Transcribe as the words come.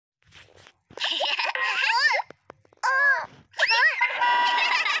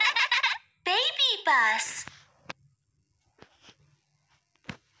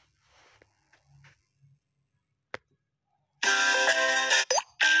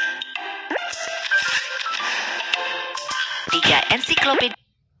3 ensiklopedia.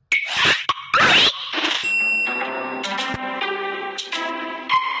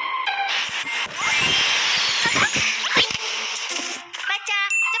 Baca,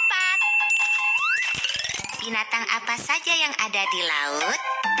 cepat. Binatang apa saja yang ada di laut?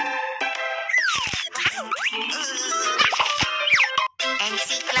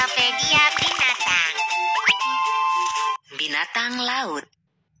 Ensiklopedia binatang. Binatang laut.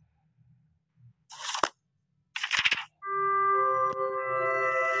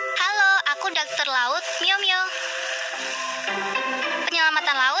 Halo, aku dokter laut, Mio Mio.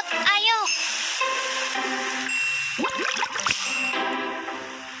 Penyelamatan laut, ayo.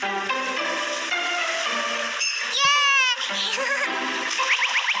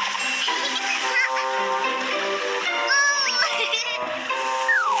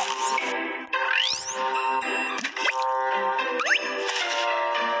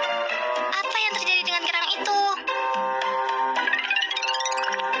 Apa yang terjadi dengan kerang itu?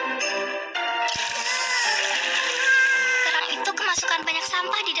 Kerang itu kemasukan banyak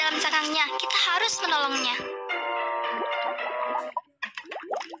sampah di dalam cangkangnya. Kita harus menolongnya.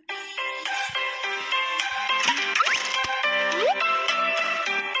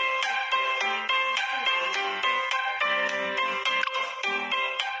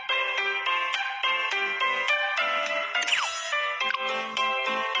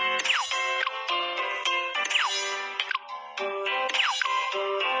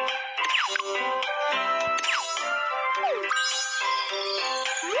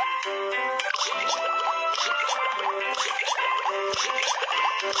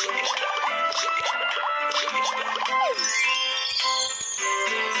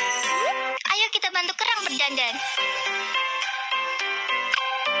 Ayo kita bantu kerang berdandan.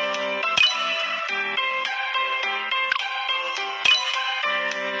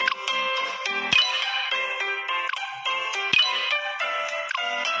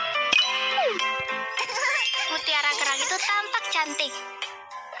 Mutiara kerang itu tampak cantik.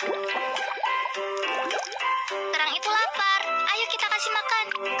 Kerang itu lapar. Ayo kita kasih makan.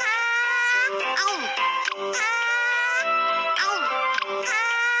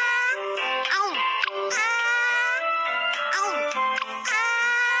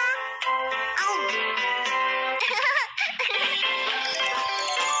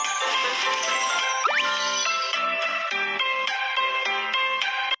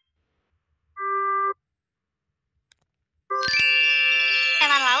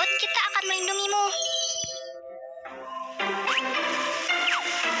 Hewan laut, kita akan melindungimu.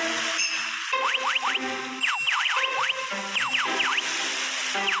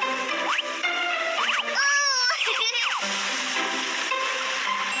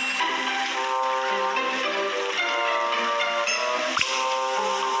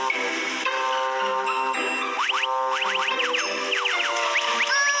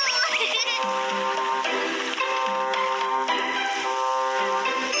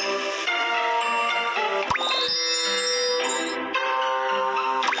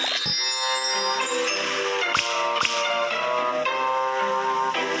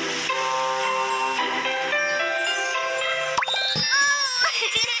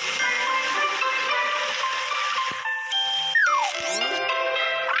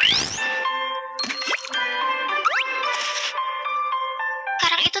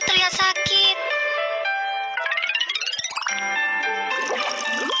 Karang itu terlihat sakit.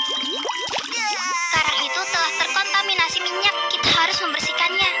 Karang itu telah terkontaminasi minyak. Kita harus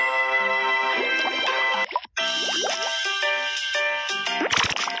membersihkannya.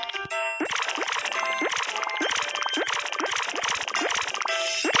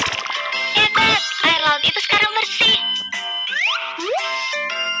 Hebat, air laut itu sekarang bersih.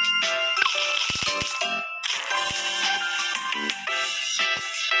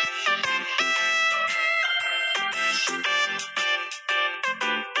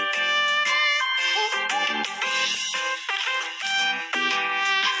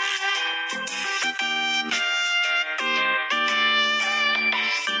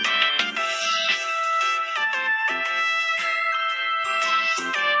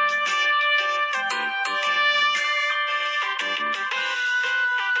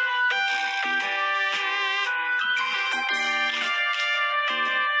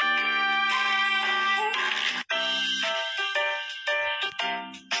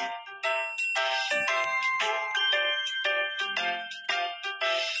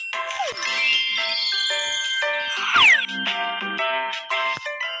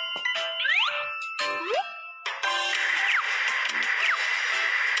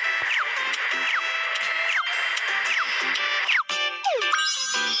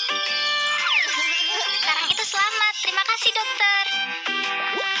 Karang itu selamat. Terima kasih, Dok.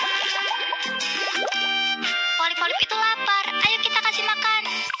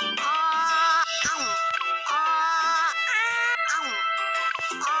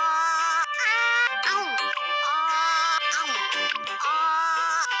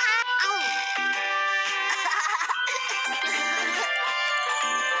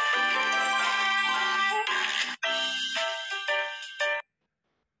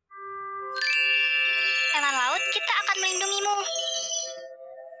 Hewan laut, kita akan melindungimu.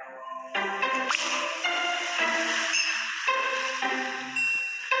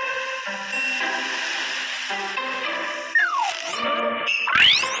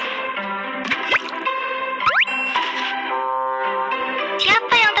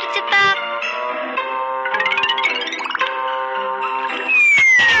 Siapa yang terjebak?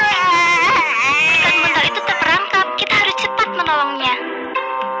 Ikan buntal itu terperangkap. Kita harus cepat menolongnya.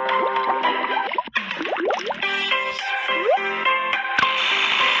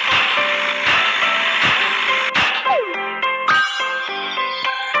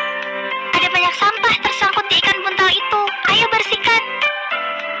 Ada banyak sampah tersangkut di ikan buntal itu. Ayo bersihkan.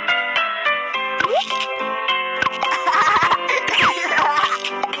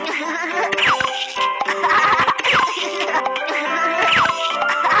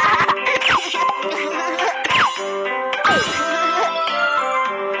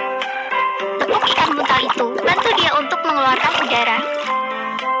 Tepuk ikan buntal itu. Bantu dia untuk mengeluarkan udara.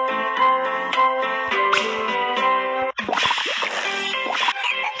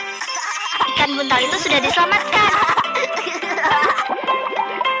 Ikan buntal itu sudah diselamatkan.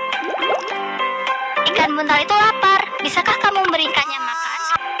 Ikan buntal itu lapar. Bisakah kamu memberikannya makan?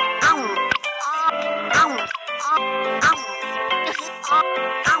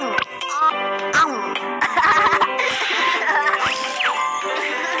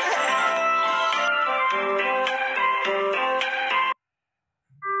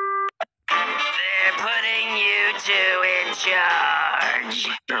 They're putting you two in charge.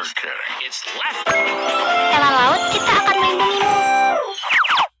 There's Kerang. It's left. Hewan laut, kita akan melindungimu.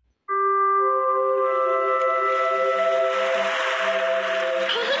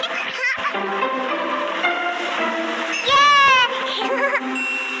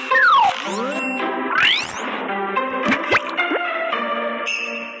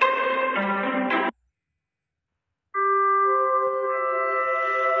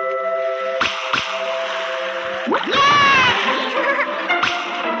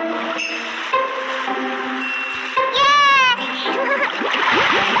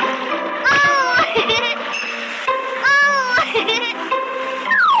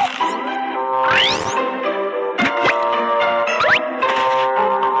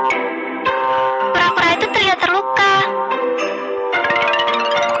 Kura-kura itu terlihat terluka.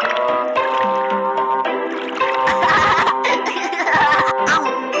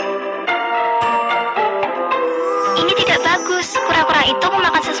 Ini tidak bagus. Kura-kura itu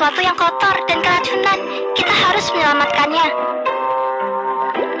memakan sesuatu yang kotor dan keracunan. Kita harus menyelamatkannya.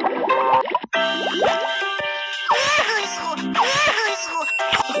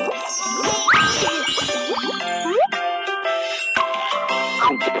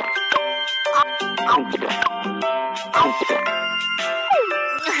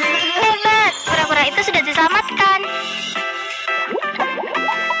 Hebat, kura-kura itu sudah diselamatkan.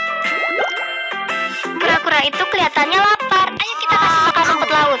 Kura-kura itu kelihatannya lapar. Ayo kita kasih makan rumput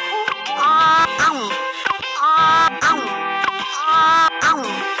laut.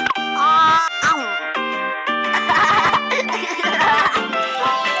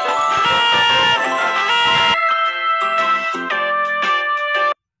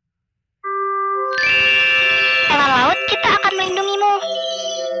 Hewan laut, kita akan melindungimu.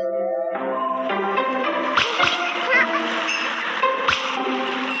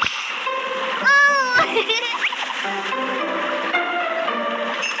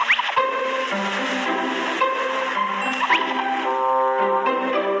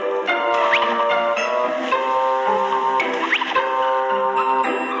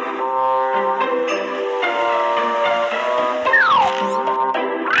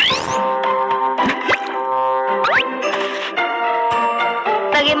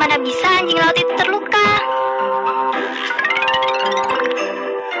 Bagaimana bisa anjing laut itu terluka?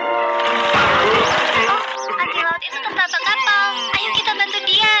 Anjing laut itu tertabrak kapal. Ayo kita bantu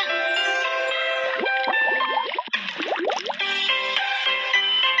dia.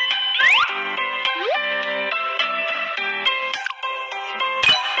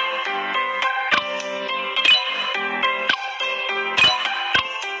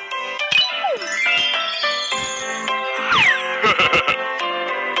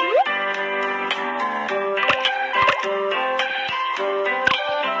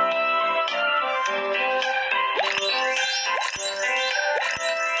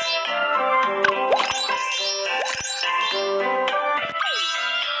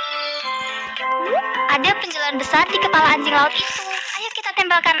 Ada penjulan besar di kepala anjing laut itu. Ayo kita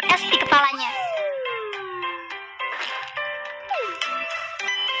tempelkan es di kepalanya.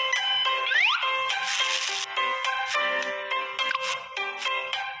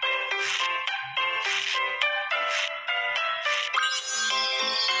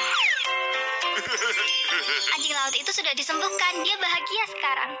 Anjing laut itu sudah disembuhkan. Dia bahagia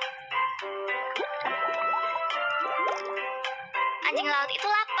sekarang. Anjing laut itu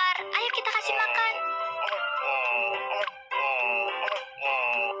lapar. Ayo kita kasih makan.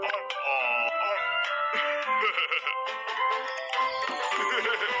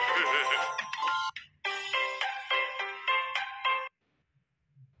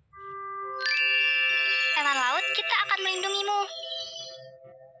 Hewan laut, kita akan melindungimu.